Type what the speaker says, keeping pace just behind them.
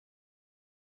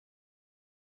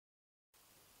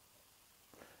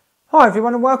Hi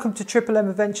everyone and welcome to Triple M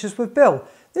Adventures with Bill.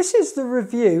 This is the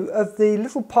review of the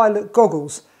little pilot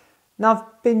goggles. Now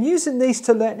I've been using these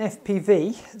to learn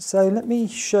FPV, so let me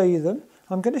show you them.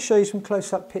 I'm going to show you some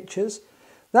close-up pictures.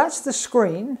 That's the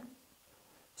screen,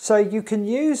 so you can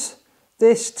use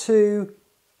this to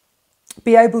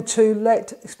be able to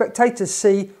let spectators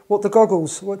see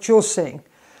what you're seeing.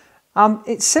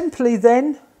 It simply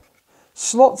then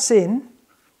slots in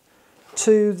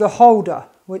to the holder,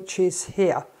 which is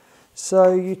here.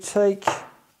 So you take,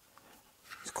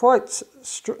 it's quite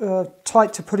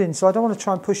tight to put in, so I don't want to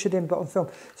try and push it in, but on film.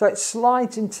 So it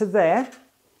slides into there,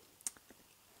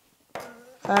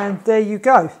 and there you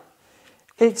go.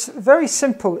 It's very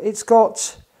simple. It's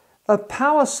got a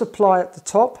power supply at the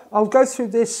top. I'll go through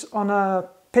this on a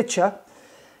picture.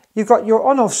 You've got your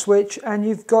on-off switch, and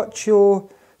you've got your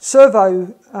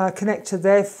servo connector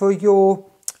there for your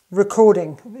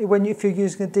recording if you're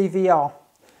using a DVR.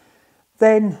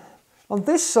 Then on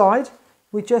this side,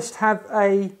 we just have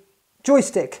a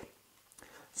joystick,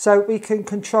 so we can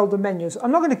control the menus.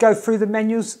 I'm not going to go through the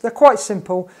menus, they're quite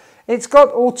simple. It's got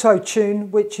auto tune,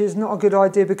 which is not a good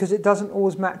idea because it doesn't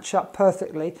always match up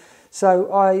perfectly.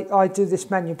 So I do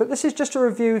this menu, but this is just a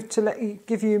review to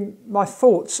give you my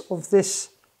thoughts of this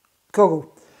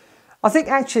goggle. I think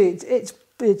actually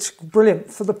it's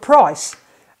brilliant for the price.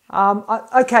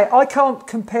 Okay, I can't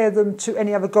compare them to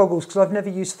any other goggles because I've never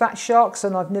used Fat Sharks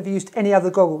and I've never used any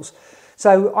other goggles.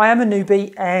 So I am a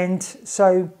newbie, and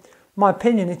so my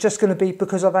opinion is just going to be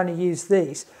because I've only used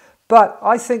these. But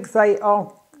I think they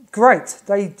are great.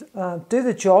 They do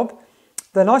the job.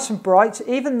 They're nice and bright,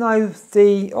 even though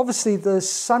obviously the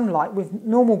sunlight with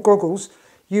normal goggles,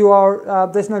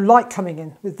 there's no light coming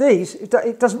in. With these,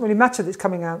 it doesn't really matter that it's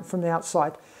coming out from the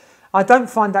outside. I don't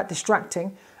find that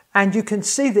distracting. And you can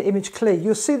see the image clear.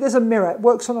 You'll see there's a mirror. It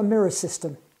works on a mirror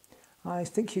system. I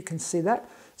think you can see that.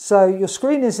 So your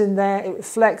screen is in there, it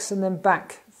reflects, and then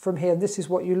back from here. This is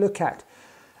what you look at.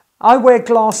 I wear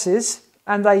glasses,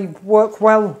 and they work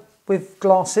well with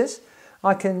glasses.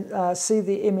 I can see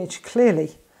the image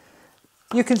clearly.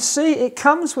 You can see it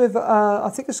comes with, I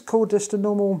think it's called just a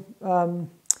normal,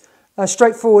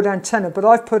 straightforward antenna, but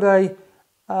I've put a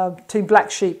Team Black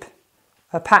Sheep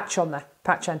patch on there,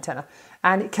 patch antenna.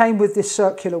 And it came with this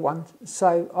circular one,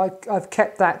 so I've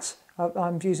kept that.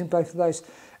 I'm using both of those.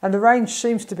 And the range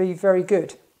seems to be very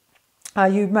good.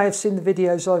 You may have seen the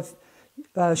videos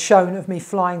I've shown of me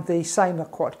flying the Samer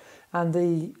quad, and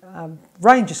the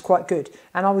range is quite good.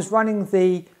 And I was running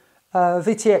the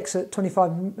VTX at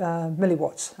 25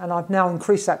 milliwatts, and I've now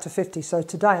increased that to 50. So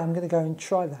today I'm going to go and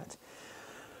try that.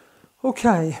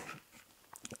 Okay,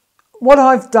 what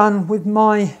I've done with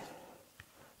my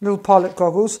little pilot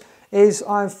goggles is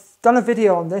I've done a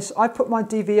video on this. I put my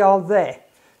DVR there.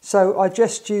 So I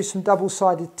just used some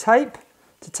double-sided tape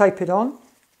to tape it on.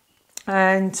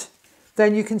 And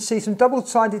then you can see some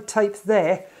double-sided tape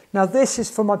there. Now this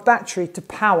is for my battery to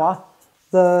power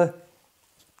the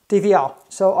DVR.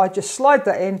 So I just slide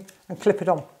that in and clip it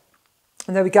on.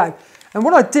 And there we go. And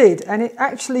what I did, and it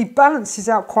actually balances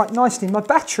out quite nicely, my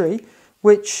battery,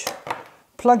 which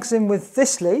plugs in with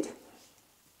this lead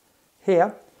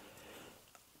here,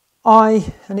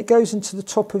 and it goes into the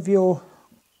top of your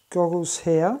goggles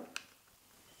here.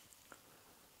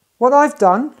 What I've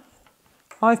done,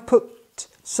 I've put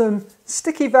some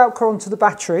sticky Velcro onto the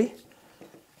battery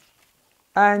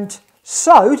and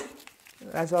sewed,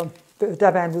 as I'm a bit of a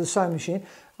dab hand with a sewing machine,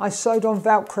 I sewed on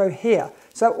Velcro here.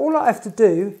 So all I have to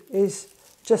do is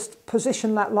just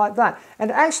position that like that, and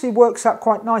it actually works out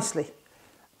quite nicely.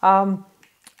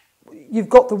 You've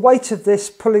got the weight of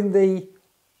this pulling the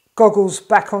goggles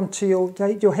back onto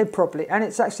your head properly, and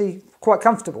it's actually quite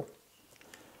comfortable.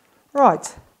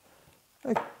 Right,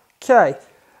 okay,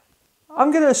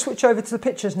 I'm going to switch over to the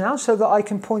pictures now so that I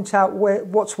can point out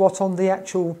what's what on the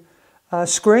actual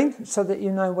screen, so that you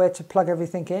know where to plug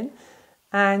everything in.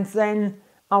 And then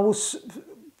I will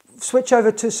switch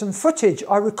over to some footage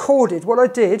I recorded. What I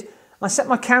did, I set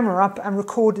my camera up and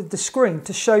recorded the screen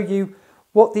to show you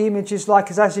what the image is like,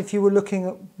 as if you were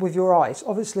looking with your eyes.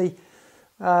 Obviously,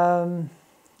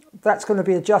 that's going to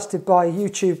be adjusted by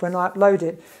YouTube when I upload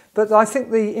it, but I think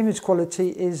the image quality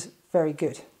is very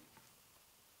good.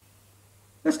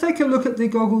 Let's take a look at the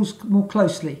goggles more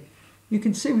closely. You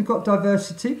can see we've got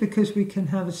diversity because we can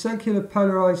have a circular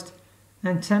polarized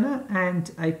antenna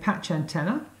and a patch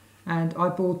antenna, and I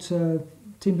bought a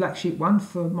Team Black Sheep one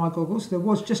for my goggles. There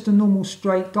was just a normal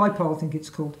straight dipole, I think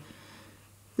it's called.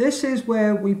 This is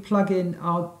where we plug in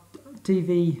our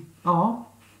DVR.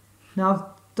 Now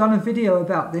I've done a video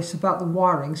about this, about the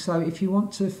wiring, so if you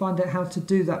want to find out how to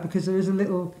do that, because there is a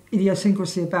little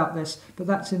idiosyncrasy about this, but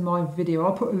that's in my video.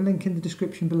 I'll put a link in the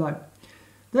description below.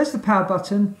 There's the power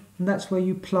button, and that's where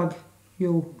you plug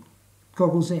your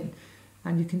goggles in.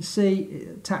 And you can see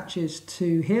it attaches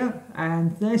to here,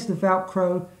 and there's the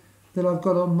Velcro that I've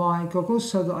got on my goggles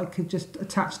so that I could just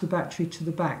attach the battery to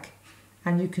the back.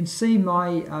 And you can see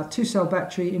my 2-cell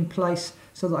battery in place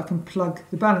so that I can plug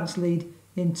the balance lead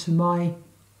into my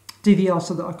DVR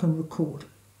so that I can record.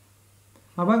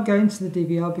 I won't go into the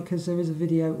DVR because there is a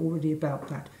video already about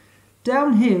that.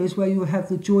 Down here is where you have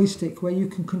the joystick where you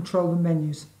can control the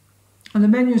menus. And the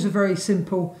menus are very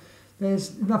simple.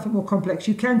 There's nothing more complex.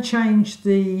 You can change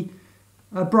the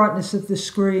brightness of the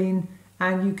screen,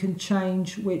 and you can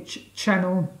change which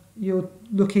channel you're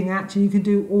looking at. And you can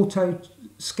do auto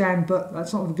scan, but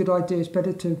that's not a good idea. It's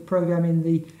better to program in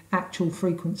the actual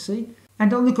frequency.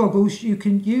 And on the goggles, you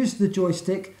can use the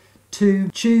joystick to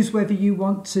choose whether you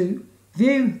want to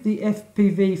view the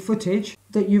FPV footage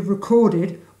that you've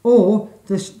recorded or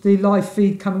the live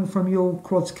feed coming from your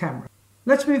quad's camera.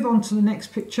 Let's move on to the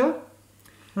next picture.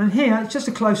 And here it's just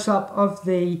a close-up of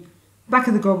the back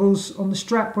of the goggles on the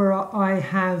strap where I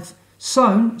have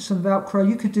sewn some Velcro.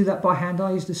 You could do that by hand.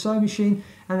 I used a sewing machine,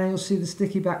 and then you'll see the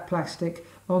sticky back plastic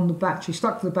on the battery,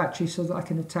 stuck to the battery so that I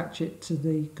can attach it to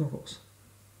the goggles.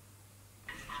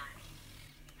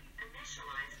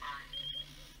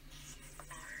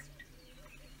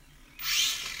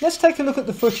 Let's take a look at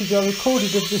the footage I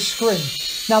recorded of this screen.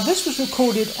 Now this was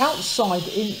recorded outside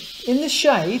in the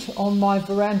shade on my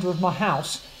veranda of my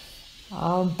house,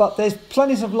 but there's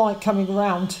plenty of light coming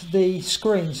around the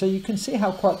screen, so you can see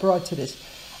how quite bright it is.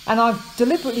 And I've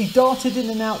deliberately darted in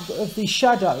and out of the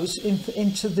shadows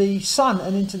into the sun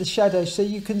and into the shadows so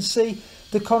you can see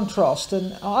the contrast,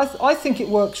 and I think it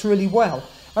works really well.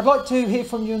 I'd like to hear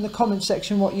from you in the comment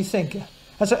section what you think.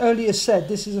 As I earlier said,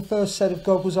 this is the first set of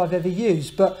goggles I've ever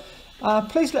used, but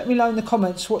please let me know in the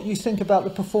comments what you think about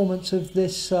the performance of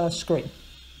this screen.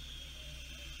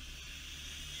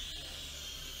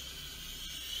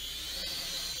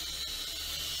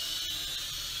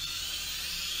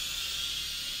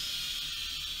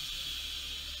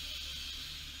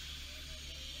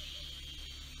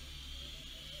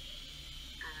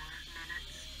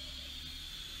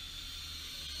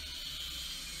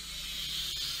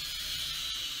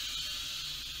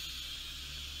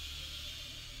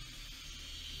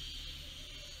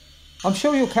 I'm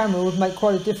sure your camera would make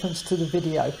quite a difference to the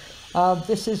video.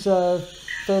 This is a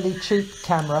fairly cheap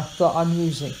camera that I'm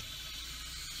using.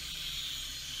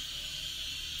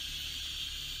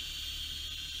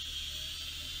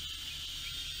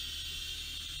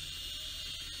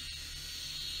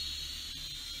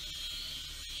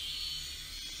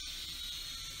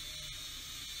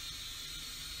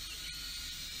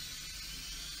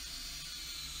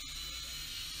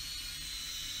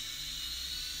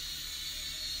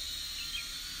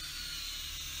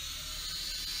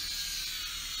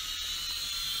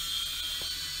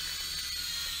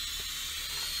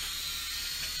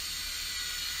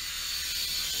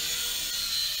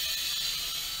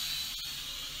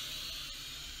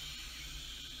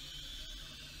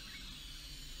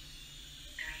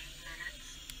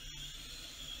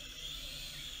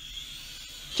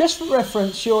 Just for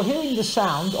reference, you're hearing the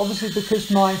sound, obviously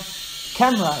because my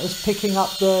camera is picking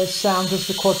up the sound as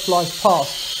the quad flies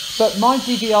past. But my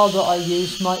DVR that I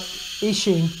use, my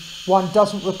Ishin one,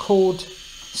 doesn't record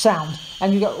sound,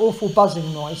 and you get awful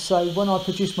buzzing noise. So when I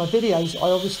produce my videos, I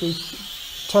obviously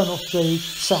turn off the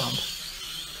sound.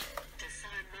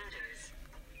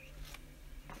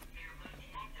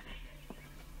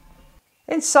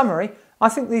 In summary, I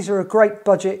think these are a great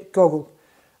budget goggle.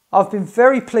 I've been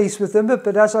very pleased with them,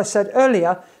 but as I said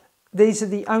earlier, these are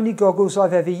the only goggles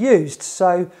I've ever used,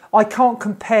 so I can't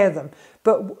compare them.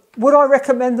 But would I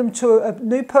recommend them to a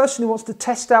new person who wants to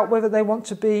test out whether they want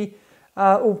to be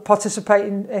or participate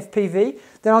in FPV?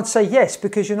 Then I'd say yes,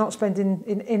 because you're not spending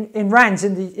in rands.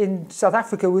 In South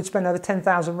Africa, we'd spend over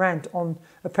 10,000 rand on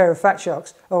a pair of Fat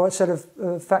Sharks or a set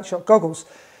of Fat Shark goggles.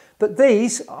 But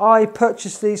these, I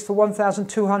purchased these for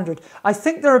 1,200. I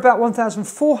think they're about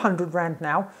 1,400 rand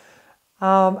now.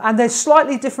 And they're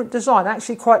slightly different design. I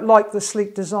actually quite like the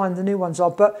sleek design the new ones are,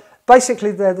 but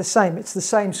basically they're the same. It's the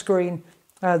same screen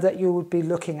that you would be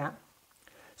looking at.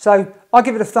 So I'll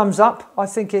give it a thumbs up. I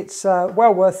think it's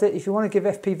well worth it. If you want to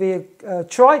give FPV a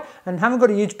try and haven't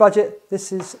got a huge budget,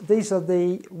 these are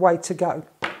the way to go.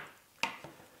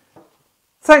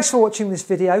 Thanks for watching this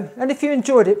video, and if you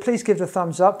enjoyed it, please give it a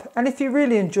thumbs up, and if you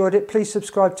really enjoyed it, please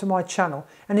subscribe to my channel.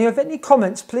 And if you have any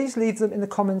comments, please leave them in the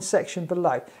comments section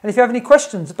below. And if you have any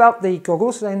questions about the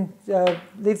goggles, then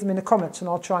leave them in the comments and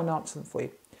I'll try and answer them for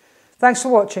you. Thanks for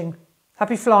watching.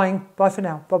 Happy flying. Bye for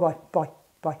now. Bye-bye. Bye.